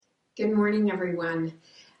Good morning, everyone.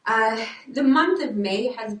 The month of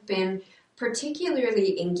May has been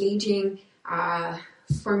particularly engaging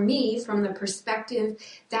for me from the perspective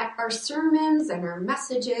that our sermons and our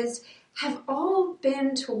messages have all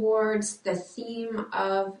been towards the theme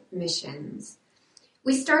of missions.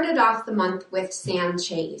 We started off the month with Sam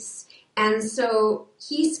Chase, and so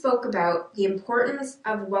he spoke about the importance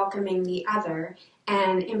of welcoming the other,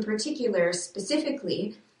 and in particular,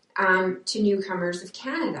 specifically, to newcomers of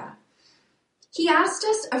Canada. He asked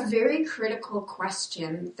us a very critical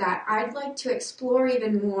question that I'd like to explore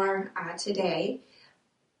even more today,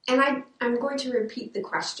 and I'm going to repeat the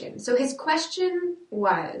question. So his question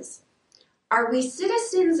was, are we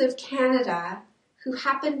citizens of Canada who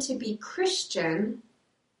happen to be Christian,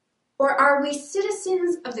 or are we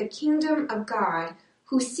citizens of the kingdom of God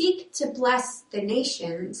who seek to bless the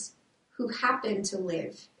nations who happen to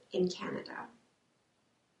live in Canada?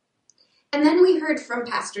 And then we heard from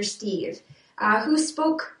Pastor Steve, who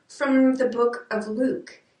spoke from the book of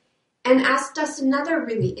Luke and asked us another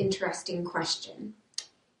really interesting question.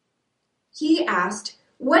 He asked,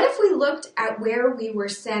 what if we looked at where we were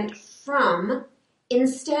sent from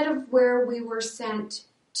instead of where we were sent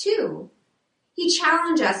to? He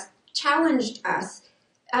challenged us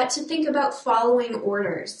to think about following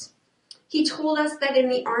orders. He told us that in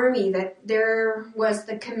the army that there was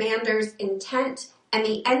the commander's intent and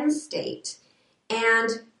the end state,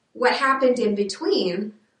 and what happened in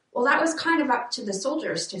between, well, that was kind of up to the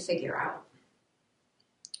soldiers to figure out.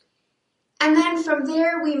 And then from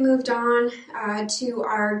there, we moved on to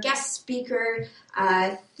our guest speaker,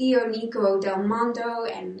 Theo Nico Del Mondo,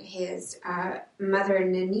 and his mother,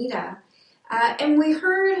 Nanita. And we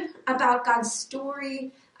heard about God's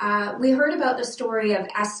story. We heard about the story of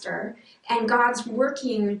Esther and God's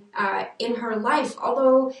working in her life.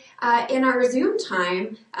 Although in our Zoom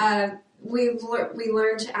time, we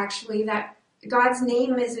learned actually that God's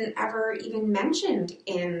name isn't ever even mentioned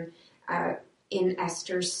in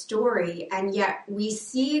Esther's story, and yet we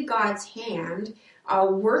see God's hand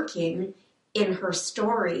working in her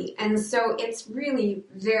story, and so it's really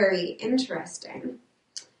very interesting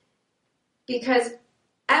because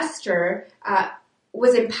Esther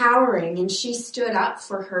was empowering, and she stood up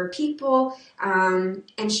for her people,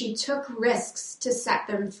 and she took risks to set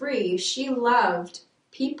them free. She loved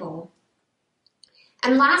people.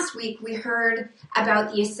 And last week we heard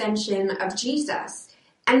about the ascension of Jesus.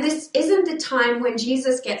 And this isn't the time when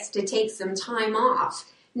Jesus gets to take some time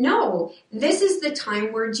off. No, this is the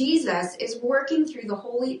time where Jesus is working through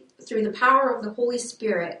the power of the Holy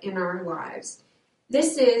Spirit in our lives.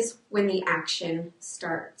 This is when the action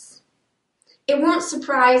starts. It won't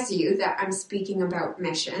surprise you that I'm speaking about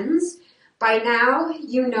missions. By now,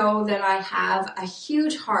 you know that I have a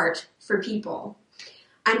huge heart for people.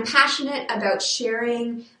 I'm passionate about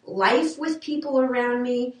sharing life with people around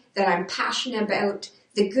me, that I'm passionate about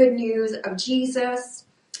the good news of Jesus.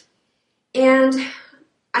 And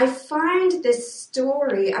I find this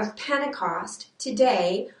story of Pentecost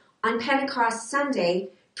today, on Pentecost Sunday,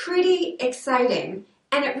 pretty exciting,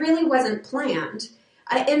 and it really wasn't planned.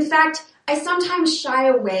 In fact, I sometimes shy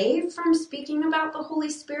away from speaking about the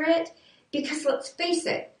Holy Spirit because, let's face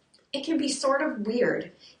it, it can be sort of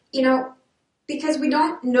weird, because we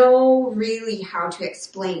don't know really how to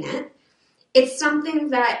explain it. It's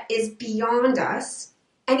something that is beyond us,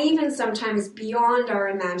 and even sometimes beyond our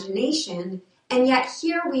imagination, and yet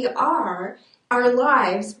here we are, our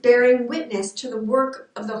lives bearing witness to the work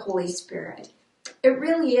of the Holy Spirit. It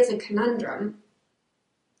really is a conundrum.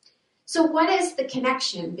 So what is the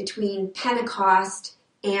connection between Pentecost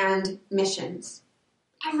and missions?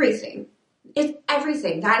 Everything. It's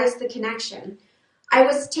everything. That is the connection. I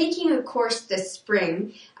was taking a course this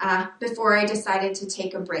spring before I decided to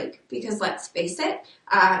take a break because, let's face it,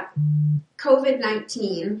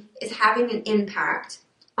 COVID-19 is having an impact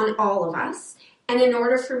on all of us. And in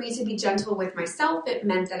order for me to be gentle with myself, it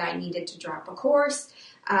meant that I needed to drop a course.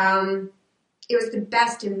 It was the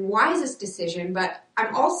best and wisest decision, but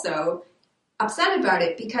I'm also upset about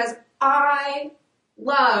it because I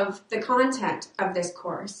love the content of this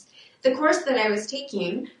course. The course that I was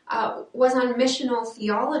taking was on missional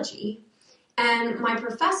theology, and my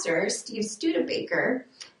professor, Steve Studebaker,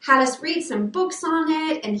 had us read some books on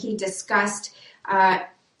it, and he discussed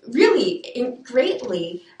greatly in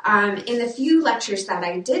the few lectures that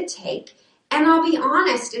I did take. And I'll be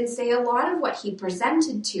honest and say a lot of what he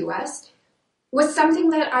presented to us was something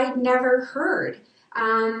that I'd never heard,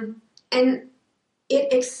 and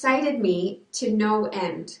it excited me to no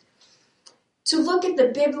end. To look at the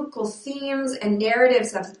biblical themes and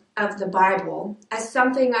narratives of the Bible as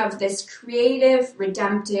something of this creative,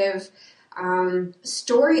 redemptive,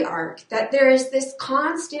 story arc, that there is this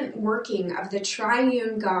constant working of the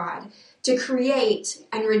triune God to create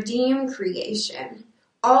and redeem creation,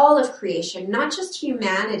 all of creation, not just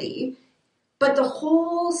humanity, but the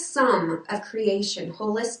whole sum of creation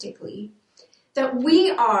holistically. That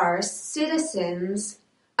we are citizens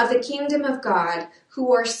of the kingdom of God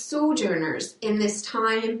who are sojourners in this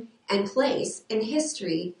time and place in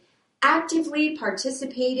history, actively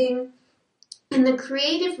participating in the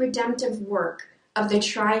creative redemptive work of the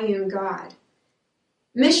triune God.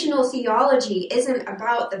 Missional theology isn't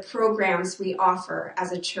about the programs we offer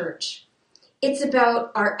as a church. It's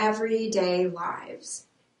about our everyday lives.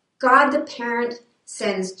 God the parent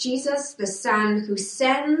sends Jesus the Son, who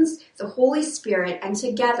sends the Holy Spirit, and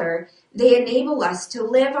together they enable us to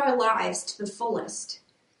live our lives to the fullest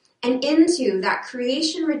and into that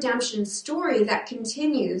creation redemption story that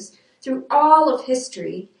continues through all of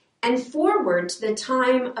history and forward to the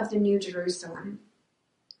time of the New Jerusalem.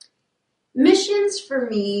 Missions for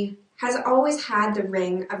me has always had the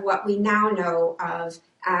ring of what we now know of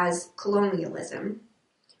as colonialism.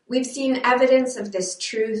 We've seen evidence of this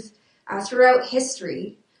truth throughout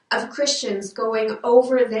history of Christians going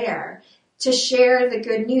over there to share the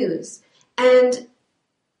good news. And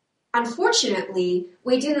unfortunately,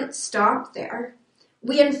 we didn't stop there.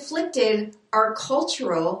 We inflicted our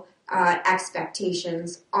cultural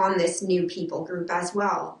expectations on this new people group as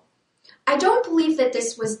well. I don't believe that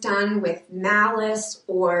this was done with malice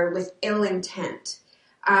or with ill intent.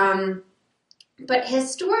 But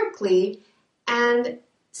historically, and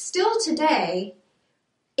still today,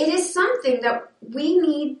 it is something that we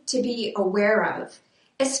need to be aware of,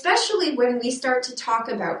 especially when we start to talk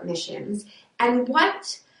about missions and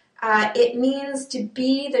what it means to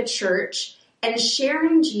be the church and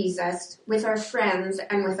sharing Jesus with our friends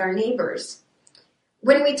and with our neighbors.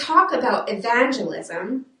 When we talk about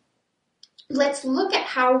evangelism, let's look at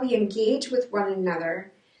how we engage with one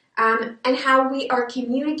another and how we are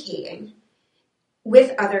communicating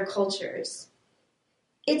with other cultures.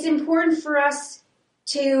 It's important for us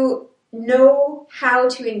to know how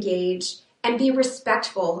to engage and be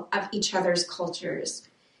respectful of each other's cultures,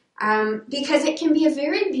 because it can be a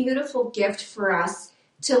very beautiful gift for us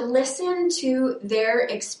to listen to their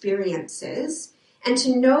experiences and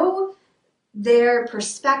to know their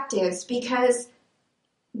perspectives, because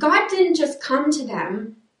God didn't just come to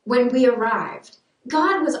them when we arrived.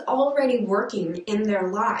 God was already working in their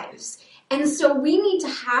lives. And so we need to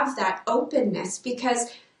have that openness,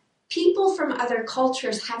 because people from other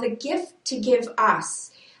cultures have a gift to give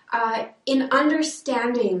us in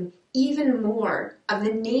understanding even more of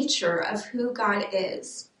the nature of who God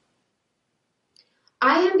is.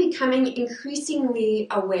 I am becoming increasingly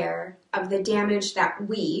aware of the damage that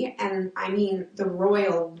we, and I mean the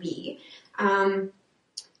royal we,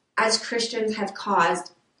 as Christians have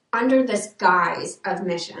caused under this guise of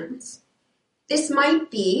missions. This might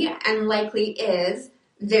be, and likely is,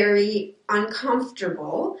 very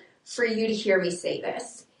uncomfortable for you to hear me say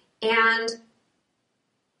this. And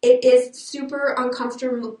it is super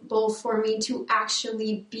uncomfortable for me to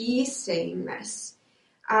actually be saying this.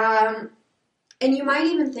 And you might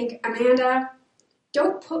even think, Amanda,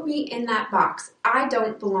 don't put me in that box. I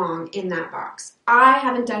don't belong in that box. I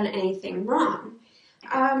haven't done anything wrong.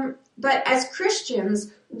 But as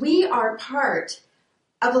Christians, we are part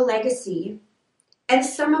of a legacy. And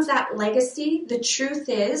some of that legacy, the truth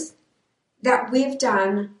is that we've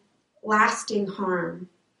done lasting harm.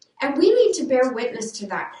 And we need to bear witness to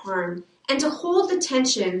that harm and to hold the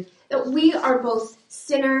tension that we are both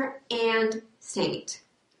sinner and saint.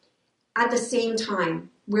 At the same time,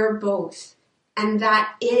 we're both. And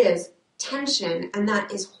that is tension, and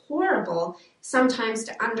that is horrible sometimes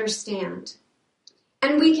to understand.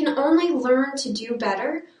 And we can only learn to do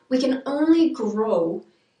better. We can only grow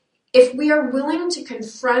if we are willing to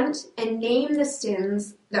confront and name the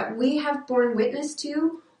sins that we have borne witness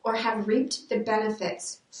to or have reaped the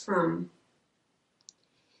benefits from.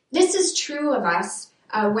 This is true of us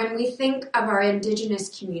when we think of our Indigenous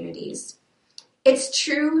communities. It's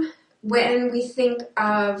true when we think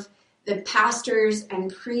of the pastors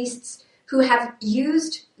and priests who have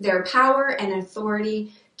used their power and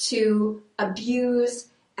authority to abuse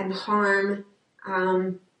and harm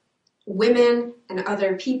women and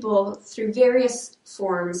other people through various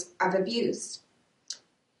forms of abuse.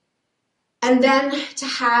 And then to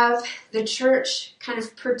have the church kind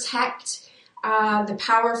of protect the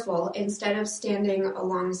powerful instead of standing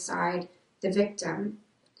alongside the victim.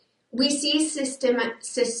 We see systemic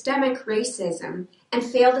racism and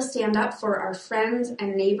fail to stand up for our friends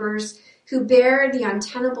and neighbors who bear the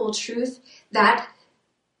untenable truth that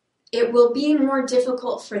it will be more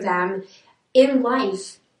difficult for them in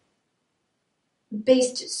life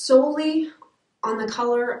based solely on the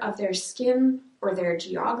color of their skin or their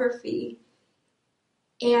geography.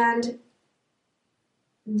 And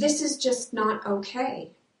this is just not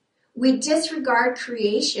okay. We disregard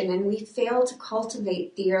creation and we fail to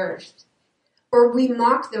cultivate the earth. Or we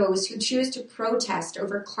mock those who choose to protest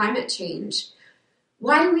over climate change.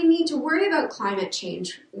 Why do we need to worry about climate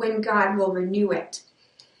change when God will renew it?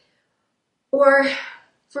 Or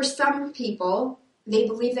for some people, they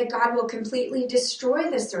believe that God will completely destroy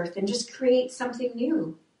this earth and just create something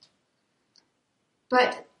new.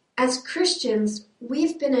 But as Christians,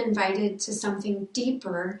 we've been invited to something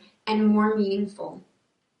deeper and more meaningful.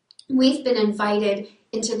 We've been invited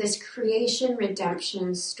into this creation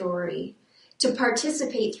redemption story to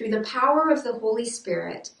participate through the power of the Holy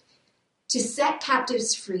Spirit, to set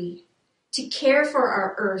captives free, to care for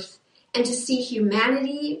our earth, and to see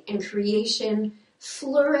humanity and creation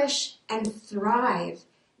flourish and thrive.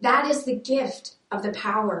 That is the gift of the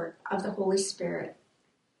power of the Holy Spirit.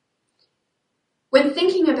 When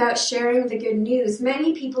thinking about sharing the good news,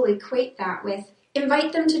 many people equate that with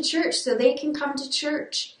invite them to church so they can come to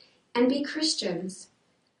church and be Christians.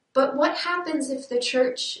 But what happens if the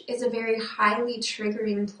church is a very highly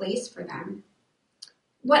triggering place for them?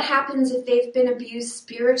 What happens if they've been abused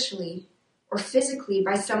spiritually or physically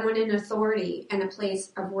by someone in authority in a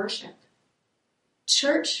place of worship?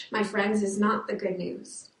 Church, my friends, is not the good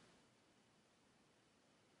news.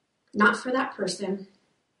 Not for that person,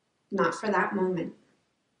 not for that moment.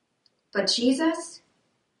 But Jesus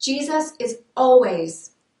is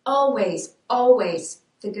always, always, always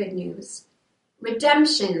the good news.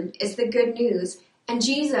 Redemption is the good news, and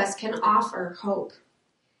Jesus can offer hope.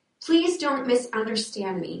 Please don't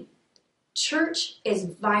misunderstand me. Church is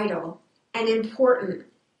vital and important.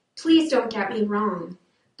 Please don't get me wrong.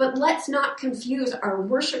 But let's not confuse our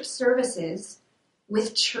worship services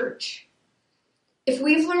with church. If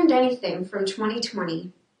we've learned anything from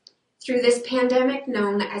 2020, through this pandemic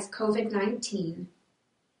known as COVID-19,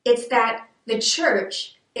 it's that the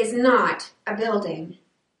church is not a building.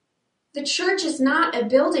 The church is not a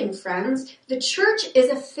building, friends. The church is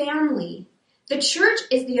a family. The church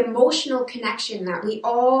is the emotional connection that we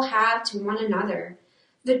all have to one another.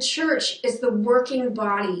 The church is the working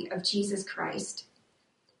body of Jesus Christ.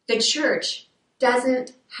 The church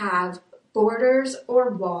doesn't have borders or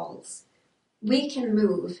walls. We can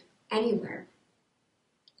move anywhere.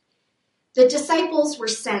 The disciples were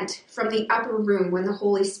sent from the upper room when the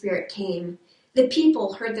Holy Spirit came. The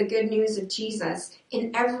people heard the good news of Jesus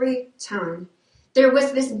in every tongue. There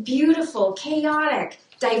was this beautiful, chaotic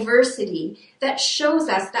diversity that shows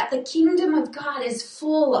us that the kingdom of God is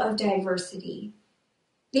full of diversity.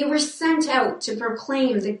 They were sent out to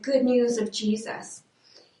proclaim the good news of Jesus,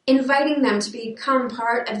 inviting them to become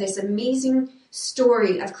part of this amazing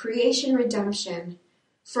story of creation redemption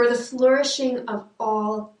for the flourishing of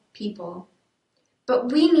all people.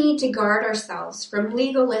 But we need to guard ourselves from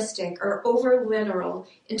legalistic or over-literal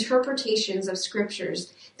interpretations of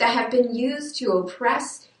scriptures that have been used to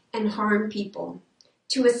oppress and harm people,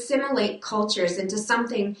 to assimilate cultures into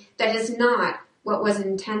something that is not what was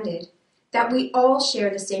intended, that we all share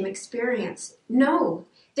the same experience. No,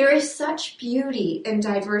 there is such beauty in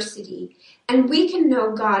diversity, and we can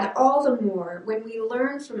know God all the more when we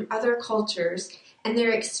learn from other cultures and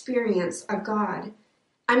their experience of God.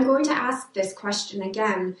 I'm going to ask this question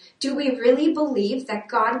again. Do we really believe that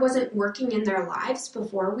God wasn't working in their lives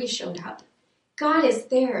before we showed up? God is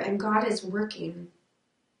there and God is working.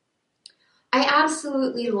 I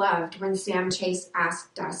absolutely loved when Sam Chase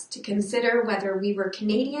asked us to consider whether we were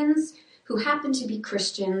Canadians who happen to be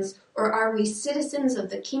Christians, or are we citizens of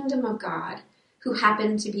the kingdom of God who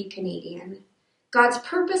happen to be Canadian? God's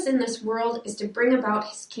purpose in this world is to bring about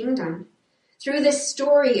his kingdom. Through this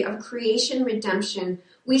story of creation redemption,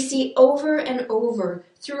 we see over and over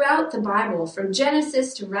throughout the Bible, from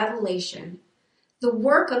Genesis to Revelation, the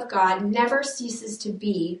work of God never ceases to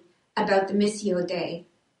be about the Missio Dei,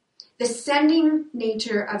 the sending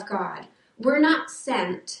nature of God. We're not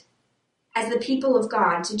sent as the people of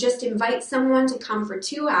God to just invite someone to come for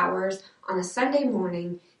 2 hours on a Sunday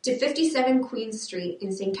morning to 57 Queen Street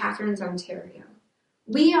in St. Catharines, Ontario.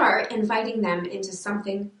 We are inviting them into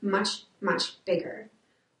something much, much bigger.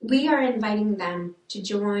 We are inviting them to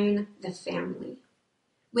join the family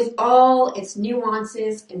with all its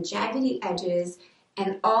nuances and jaggedy edges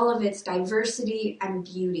and all of its diversity and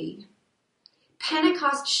beauty.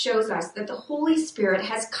 Pentecost shows us that the Holy Spirit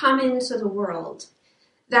has come into the world,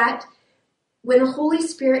 that when the Holy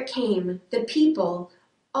Spirit came, the people,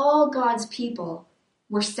 all God's people,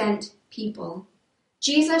 were sent people.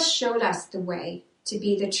 Jesus showed us the way. to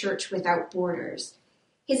be the church without borders.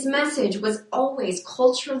 His message was always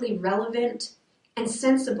culturally relevant and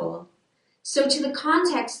sensible. So the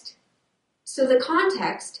context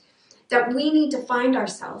that we need to find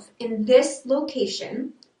ourselves in this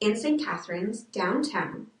location in St. Catharines,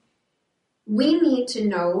 downtown, we need to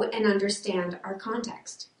know and understand our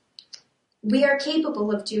context. We are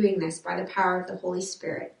capable of doing this by the power of the Holy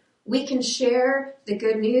Spirit. We can share the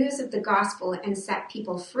good news of the gospel and set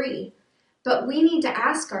people free, but we need to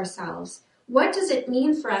ask ourselves, what does it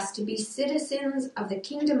mean for us to be citizens of the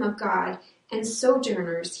kingdom of God and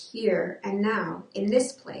sojourners here and now in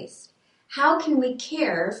this place? How can we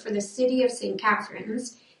care for the city of St.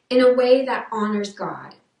 Catharines in a way that honors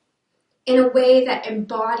God, in a way that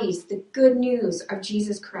embodies the good news of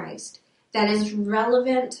Jesus Christ, that is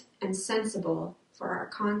relevant and sensible for our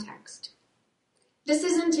context? This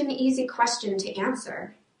isn't an easy question to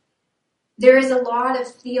answer. There is a lot of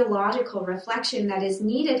theological reflection that is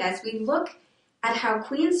needed as we look at how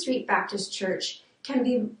Queen Street Baptist Church can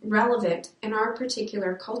be relevant in our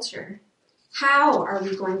particular culture. How are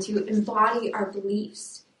we going to embody our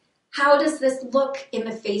beliefs? How does this look in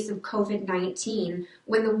the face of COVID-19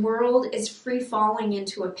 when the world is free-falling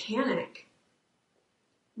into a panic?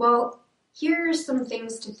 Well, here are some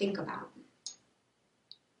things to think about.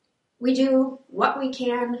 We do what we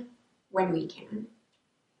can when we can.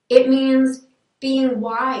 It means being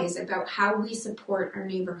wise about how we support our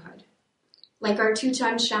neighborhood, like our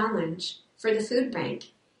 2-ton challenge for the food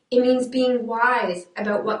bank. It means being wise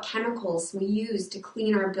about what chemicals we use to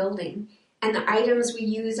clean our building and the items we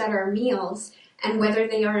use at our meals and whether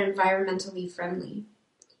they are environmentally friendly.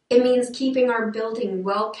 It means keeping our building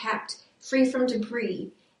well kept, free from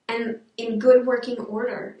debris, and in good working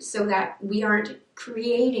order so that we aren't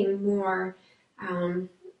creating more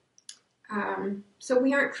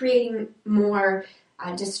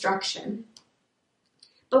destruction.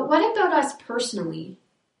 But what about us personally?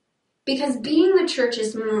 Because being the church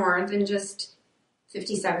is more than just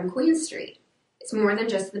 57 Queen Street. It's more than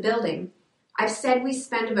just the building. I've said we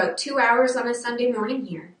spend about 2 hours on a Sunday morning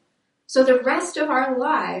here. So the rest of our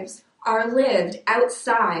lives are lived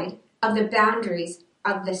outside of the boundaries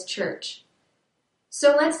of this church.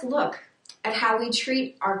 So let's look at how we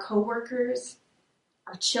treat our coworkers,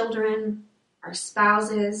 our children, our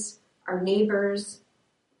spouses, our neighbors.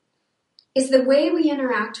 Is the way we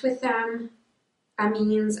interact with them a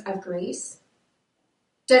means of grace?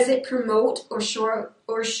 Does it promote or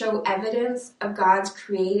show evidence of God's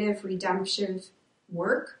creative, redemptive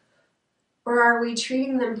work? Or are we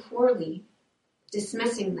treating them poorly,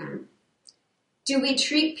 dismissing them? Do we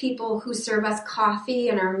treat people who serve us coffee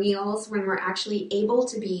and our meals when we're actually able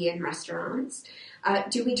to be in restaurants?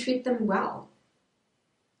 Do we treat them well?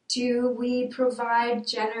 Do we provide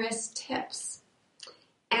generous tips?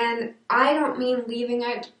 And I don't mean leaving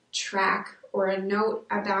a track or a note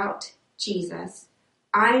about Jesus.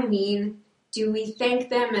 I mean, do we thank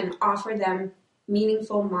them and offer them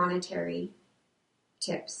meaningful monetary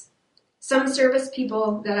tips? Some service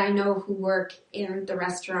people that I know who work in the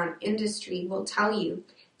restaurant industry will tell you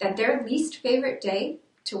that their least favorite day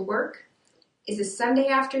to work is a Sunday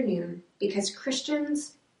afternoon because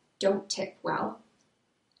Christians don't tip well.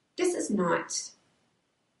 This is not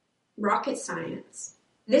rocket science.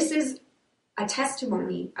 This is a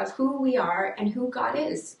testimony of who we are and who God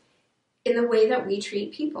is in the way that we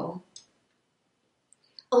treat people.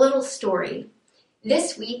 A little story.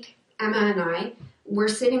 This week, Emma and I were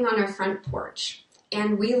sitting on our front porch,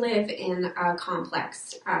 and we live in a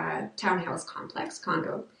complex, townhouse complex,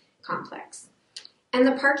 condo complex. And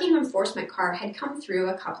the parking enforcement car had come through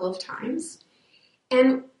a couple of times,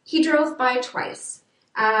 and he drove by twice.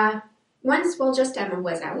 Once while just Emma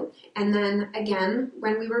was out, and then again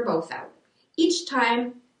when we were both out. Each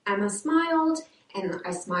time, Emma smiled, and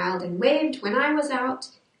I smiled and waved when I was out,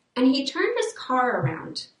 and he turned his car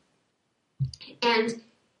around. And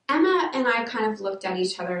Emma and I kind of looked at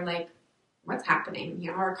each other like, what's happening?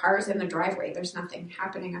 You know, our car's in the driveway. There's nothing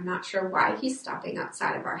happening. I'm not sure why he's stopping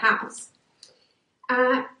outside of our house.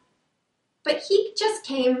 But he just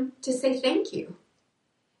came to say thank you.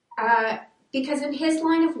 Because in his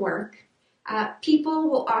line of work, people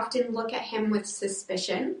will often look at him with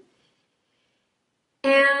suspicion.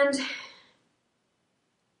 And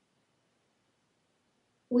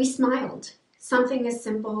we smiled. Something as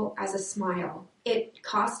simple as a smile. It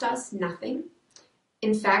cost us nothing.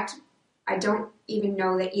 In fact, I don't even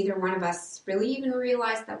know that either one of us really even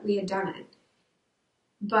realized that we had done it.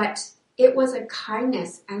 But it was a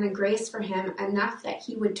kindness and a grace for him enough that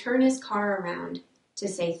he would turn his car around to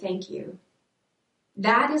say thank you.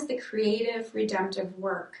 That is the creative, redemptive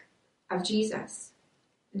work of Jesus.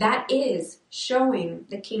 that is showing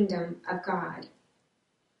the kingdom of God.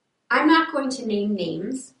 I'm not going to name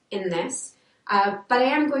names in this, but I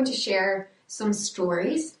am going to share some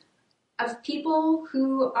stories of people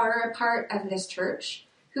who are a part of this church,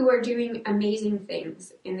 who are doing amazing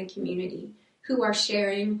things in the community, who are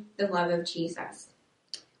sharing the love of Jesus.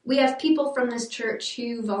 We have people from this church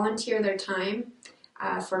who volunteer their time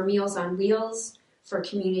for Meals on Wheels, for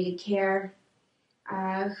community care.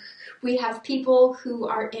 We have people who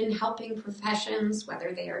are in helping professions,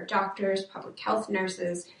 whether they are doctors, public health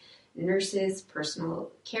nurses,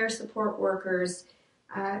 personal care support workers.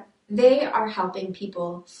 They are helping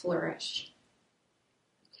people flourish.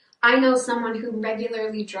 I know someone who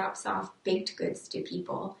regularly drops off baked goods to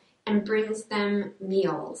people and brings them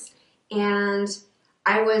meals. And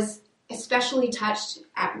I was especially touched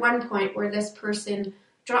at one point where this person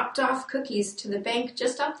dropped off cookies to the bank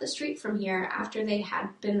just up the street from here after they had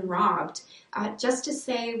been robbed, just to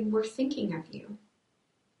say, we're thinking of you.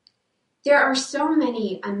 There are so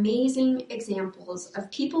many amazing examples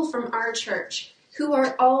of people from our church who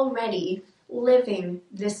are already living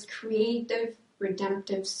this creative,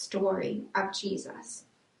 redemptive story of Jesus.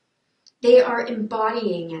 They are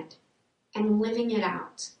embodying it and living it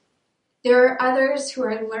out. There are others who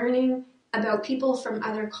are learning about people from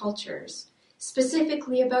other cultures,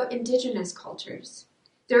 specifically about indigenous cultures.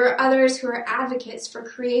 There are others who are advocates for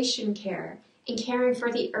creation care and caring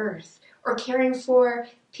for the earth, or caring for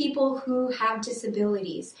people who have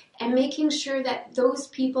disabilities and making sure that those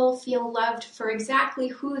people feel loved for exactly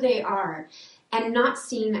who they are and not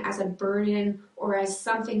seen as a burden or as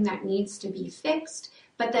something that needs to be fixed,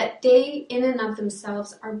 but that they in and of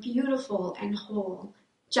themselves are beautiful and whole,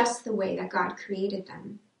 just the way that God created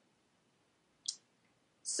them.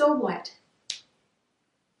 So what?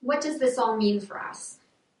 What does this all mean for us?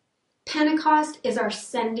 Pentecost is our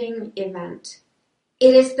sending event.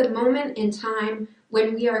 It is the moment in time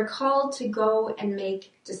when we are called to go and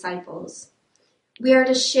make disciples. We are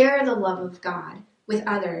to share the love of God with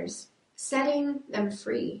others, setting them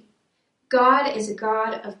free. God is a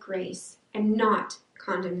God of grace and not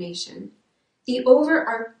condemnation. The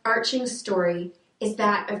overarching story is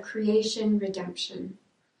that of creation redemption.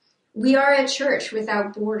 We are a church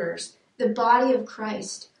without borders, the body of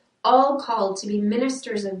Christ, all called to be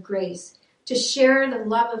ministers of grace, to share the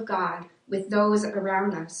love of God with those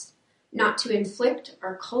around us, not to inflict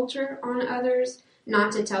our culture on others,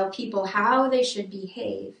 not to tell people how they should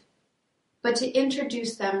behave, but to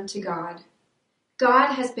introduce them to God.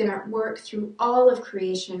 God has been at work through all of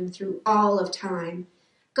creation, through all of time.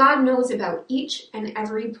 God knows about each and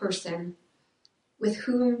every person with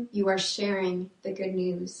whom you are sharing the good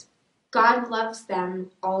news. God loves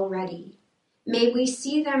them already. May we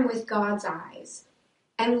see them with God's eyes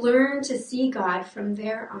and learn to see God from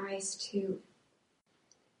their eyes too.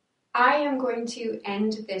 I am going to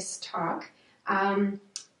end this talk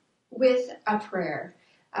with a prayer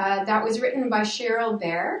that was written by Cheryl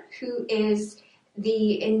Bear, who is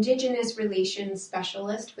the Indigenous Relations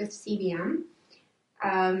Specialist with CBM.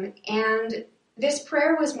 And this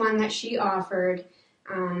prayer was one that she offered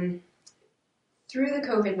through the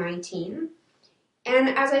COVID-19. And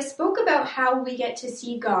as I spoke about how we get to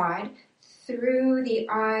see God through the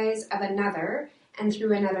eyes of another and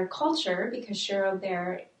through another culture, because Cheryl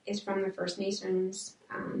Bear is from the First Nations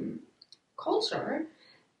culture,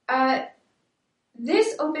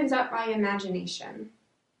 this opens up my imagination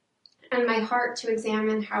and my heart to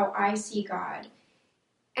examine how I see God.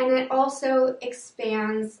 And it also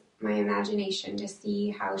expands my imagination to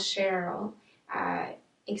see how Cheryl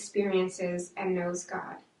experiences and knows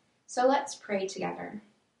God. So let's pray together.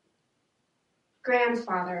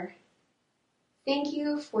 Grandfather, thank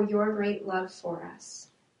you for your great love for us.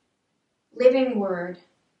 Living Word,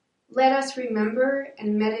 let us remember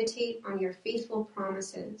and meditate on your faithful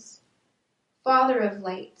promises. Father of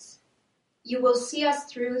lights, you will see us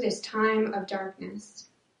through this time of darkness.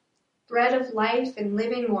 Bread of life and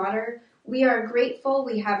living water, we are grateful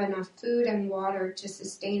we have enough food and water to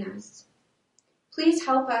sustain us. Please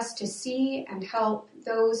help us to see and help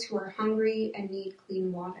those who are hungry and need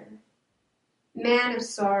clean water. Man of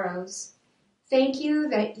sorrows, thank you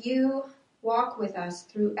that you walk with us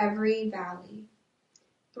through every valley.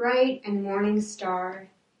 Bright and morning star,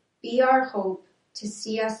 be our hope to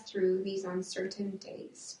see us through these uncertain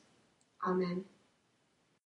days. Amen.